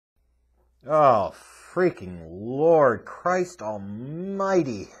Oh, freaking Lord Christ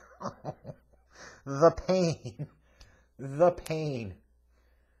Almighty. The pain. The pain.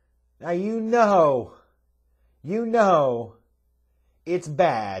 Now you know it's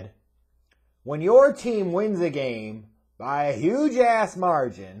bad when your team wins a game by a huge ass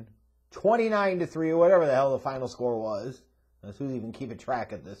margin, 29-3 or whatever the hell the final score was. Who's even keeping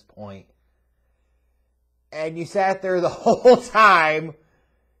track at this point? And you sat there the whole time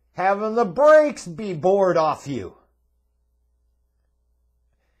having the brakes be bored off you.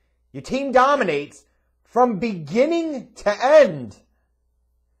 Your team dominates from beginning to end.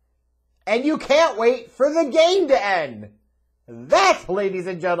 And you can't wait for the game to end. That, ladies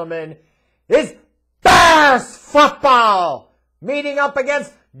and gentlemen, is Bears football meeting up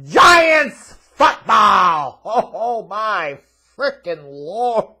against Giants football. Oh my frickin'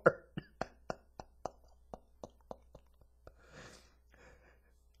 Lord.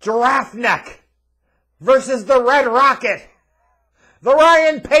 Giraffe Neck versus the Red Rocket. The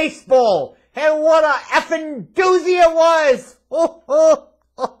Ryan Pace Bowl. And what a effing doozy it was.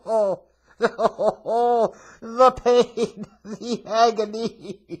 The pain, the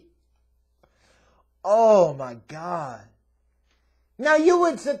agony. Oh my God. Now you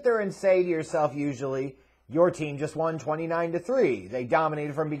would sit there and say to yourself usually, your team just won 29-3. They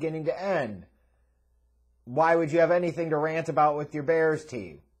dominated from beginning to end. Why would you have anything to rant about with your Bears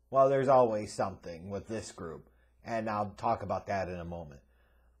team? Well, there's always something with this group, and I'll talk about that in a moment.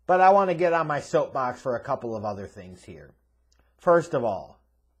 But I want to get on my soapbox for a couple of other things here. First of all,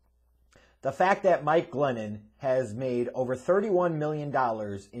 the fact that Mike Glennon has made over $31 million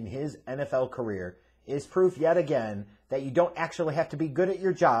in his NFL career is proof yet again that you don't actually have to be good at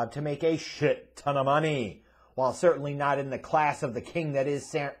your job to make a shit ton of money. While certainly not in the class of the king that is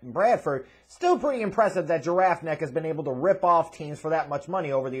Sam Bradford, still pretty impressive that Giraffe Neck has been able to rip off teams for that much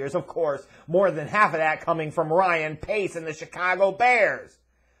money over the years. Of course, more than half of that coming from Ryan Pace and the Chicago Bears.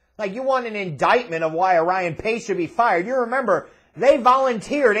 Like, you want an indictment of why a Ryan Pace should be fired. You remember, they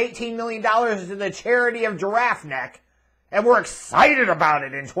volunteered $18 million to the charity of Giraffe Neck and were excited about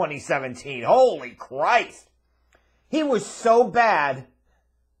it in 2017. Holy Christ. He was so bad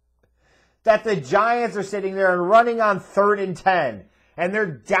that the Giants are sitting there and running on 3rd and 10. And they're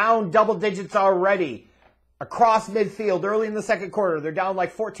down double digits already. Across midfield early in the second quarter. They're down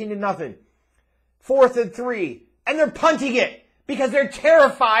like 14-0. 4th and 3. And they're punting it because they're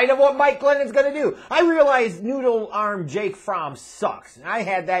terrified of what Mike Glennon's going to do. I realize noodle arm Jake Fromm sucks. And I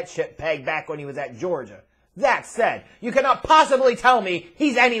had that shit pegged back when he was at Georgia. That said, you cannot possibly tell me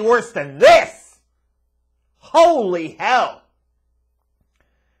he's any worse than this. Holy hell.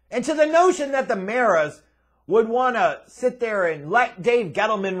 And to the notion that the Maras would want to sit there and let Dave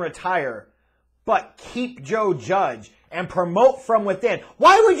Gettleman retire, but keep Joe Judge and promote from within.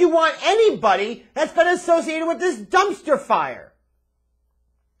 Why would you want anybody that's been associated with this dumpster fire?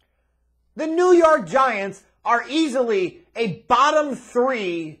 The New York Giants are easily a bottom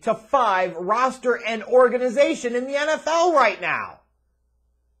 3 to 5 roster and organization in the NFL right now.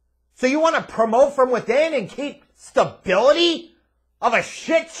 So you want to promote from within and keep stability of a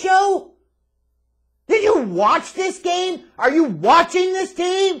shit show? Did you watch this game? Are you watching this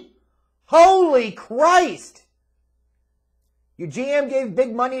team? Holy Christ. Your GM gave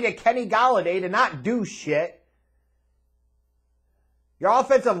big money to Kenny Golladay to not do shit. Your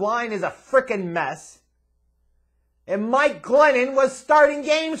offensive line is a frickin' mess. And Mike Glennon was starting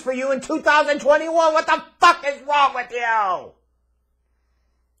games for you in 2021. What the fuck is wrong with you?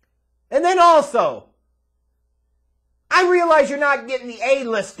 And then also, I realize you're not getting the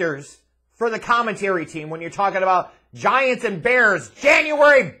A-listers for the commentary team when you're talking about Giants and Bears,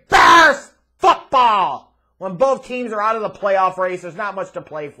 January Bears football. When both teams are out of the playoff race, there's not much to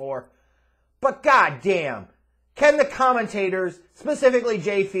play for. But goddamn, can the commentators, specifically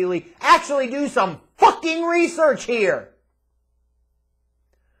Jay Feely, actually do some fucking research here?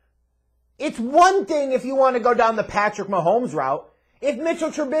 It's one thing if you want to go down the Patrick Mahomes route. If Mitchell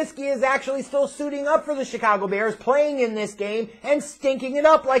Trubisky is actually still suiting up for the Chicago Bears, playing in this game, and stinking it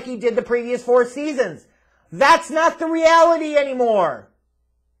up like he did the previous 4 seasons. That's not the reality anymore.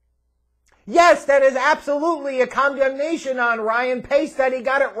 Yes, that is absolutely a condemnation on Ryan Pace that he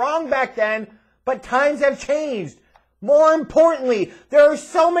got it wrong back then, but times have changed. More importantly, there are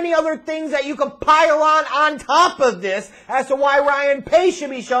so many other things that you can pile on top of this as to why Ryan Pace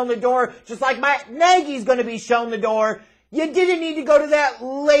should be shown the door, just like Matt Nagy's going to be shown the door. You didn't need to go to that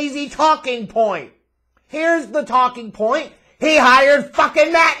lazy talking point. Here's the talking point. He hired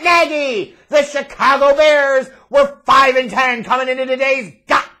fucking Matt Nagy. The Chicago Bears were 5-10 coming into today's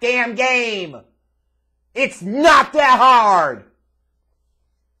goddamn game. It's not that hard.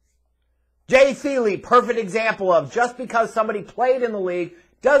 Jay Feely, perfect example of just because somebody played in the league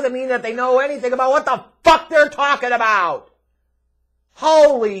doesn't mean that they know anything about what the fuck they're talking about.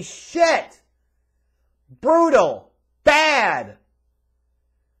 Holy shit. Brutal. Bad.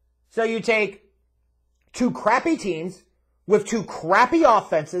 So you take two crappy teams with two crappy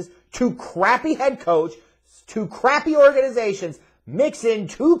offenses, two crappy head coach, two crappy organizations, mix in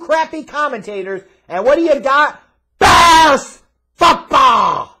two crappy commentators, and what do you got? Bears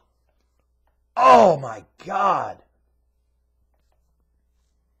football! Oh my God.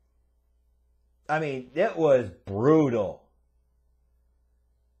 I mean, it was brutal.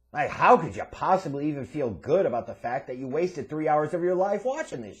 Like, how could you possibly even feel good about the fact that you wasted 3 hours of your life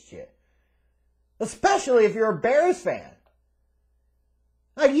watching this shit? Especially if you're a Bears fan.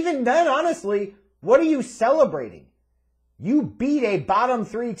 Like, even then, honestly, what are you celebrating? You beat a bottom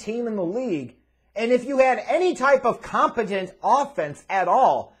 3 team in the league, and if you had any type of competent offense at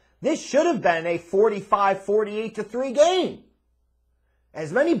all, this should have been a 45-48-3 game.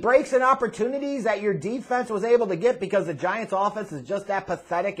 As many breaks and opportunities that your defense was able to get because the Giants' offense is just that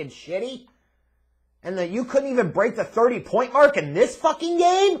pathetic and shitty, and that you couldn't even break the 30-point mark in this fucking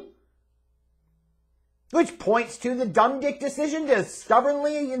game? Which points to the dumb dick decision to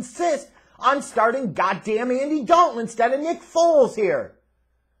stubbornly insist on starting goddamn Andy Dalton instead of Nick Foles here.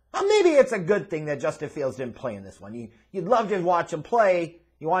 Well, maybe it's a good thing that Justin Fields didn't play in this one. You'd love to watch him play.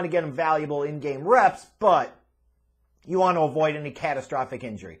 You want to get him valuable in-game reps, but you want to avoid any catastrophic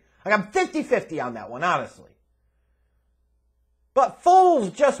injury. Like, I'm 50-50 on that one, honestly. But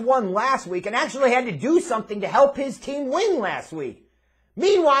Foles just won last week and actually had to do something to help his team win last week.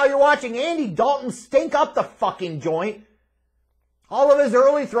 Meanwhile, you're watching Andy Dalton stink up the fucking joint. All of his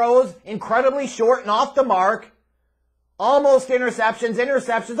early throws, incredibly short and off the mark. Almost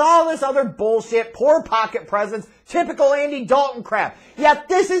interceptions, all this other bullshit, poor pocket presence, typical Andy Dalton crap. Yet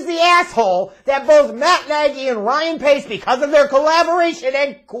this is the asshole that both Matt Nagy and Ryan Pace, because of their collaboration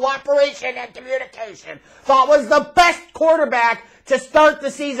and cooperation and communication, thought was the best quarterback to start the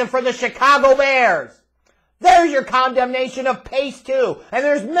season for the Chicago Bears. There's your condemnation of Pace too, and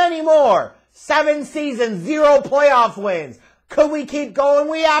there's many more. 7 seasons, 0 playoff wins. Could we keep going?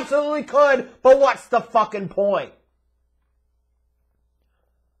 We absolutely could, but what's the fucking point?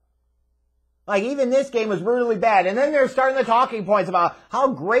 Like, even this game was really bad. And then they're starting the talking points about how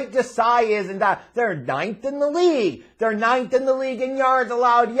great Desai is and that they're 9th in the league. They're 9th in the league in yards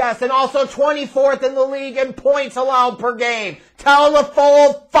allowed, yes, and also 24th in the league in points allowed per game. Tell the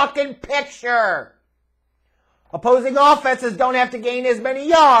full fucking picture. Opposing offenses don't have to gain as many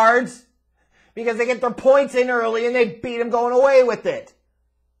yards because they get their points in early and they beat them going away with it.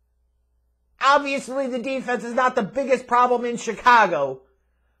 Obviously, the defense is not the biggest problem in Chicago.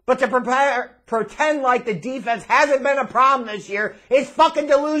 But to pretend like the defense hasn't been a problem this year is fucking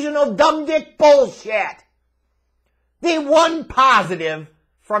delusional, dumb dick bullshit. The one positive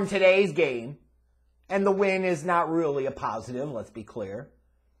from today's game, and the win is not really a positive, let's be clear.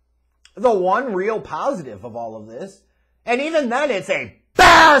 The one real positive of all of this, and even then it's a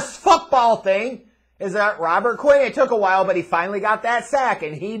Bears football thing, is that Robert Quinn, it took a while, but he finally got that sack,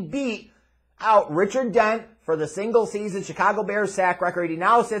 and he beat out Richard Dent for the single season Chicago Bears sack record. He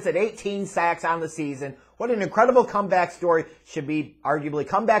now sits at 18 sacks on the season. What an incredible comeback story. Should be arguably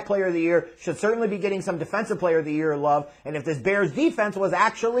comeback player of the year. Should certainly be getting some defensive player of the year love. And if this Bears defense was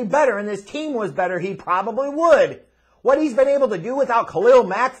actually better and this team was better, he probably would. What he's been able to do without Khalil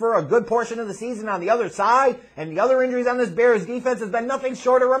Mack for a good portion of the season on the other side and the other injuries on this Bears defense has been nothing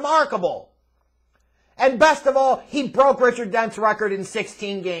short of remarkable. And best of all, he broke Richard Dent's record in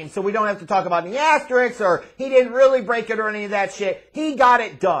 16 games, so we don't have to talk about any asterisks or he didn't really break it or any of that shit. He got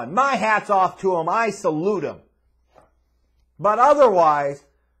it done. My hat's off to him. I salute him. But otherwise,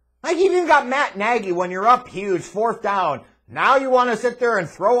 like, you even got Matt Nagy when you're up huge, 4th down. Now you want to sit there and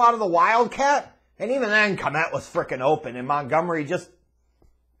throw out of the Wildcat? And even then, Kmet was frickin' open and Montgomery just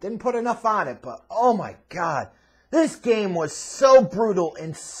didn't put enough on it. But oh my God, this game was so brutal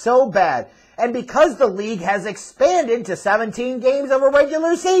and so bad. And because the league has expanded to 17 games of a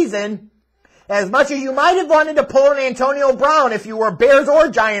regular season, as much as you might have wanted to pull an Antonio Brown if you were a Bears or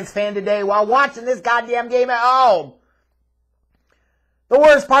Giants fan today while watching this goddamn game at home, the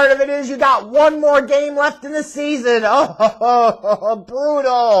worst part of it is you got one more game left in the season. Oh,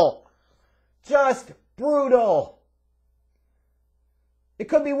 brutal. Just brutal. It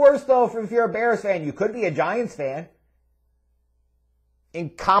could be worse, though, if you're a Bears fan. You could be a Giants fan.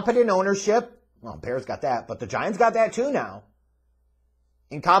 Incompetent ownership. Well, Bears got that, but the Giants got that too now.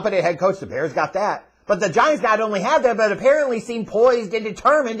 Incompetent head coach, the Bears got that. But the Giants not only have that, but apparently seem poised and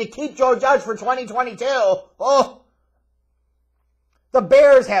determined to keep Joe Judge for 2022. Oh. The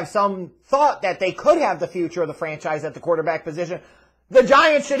Bears have some thought that they could have the future of the franchise at the quarterback position. The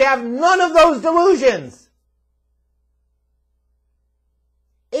Giants should have none of those delusions.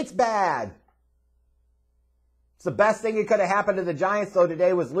 It's bad. It's the best thing that could have happened to the Giants, though,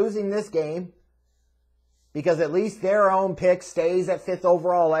 today was losing this game, because at least their own pick stays at 5th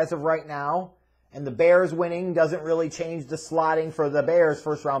overall as of right now, and the Bears winning doesn't really change the slotting for the Bears'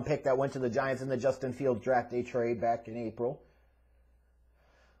 first-round pick that went to the Giants in the Justin Fields draft day trade back in April.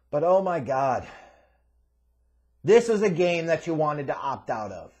 But oh my God, this was a game that you wanted to opt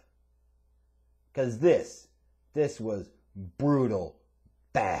out of, because this was brutal,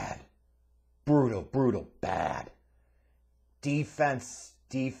 bad. Brutal, bad. Defense,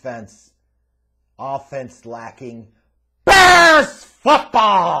 offense lacking. Bears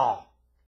football!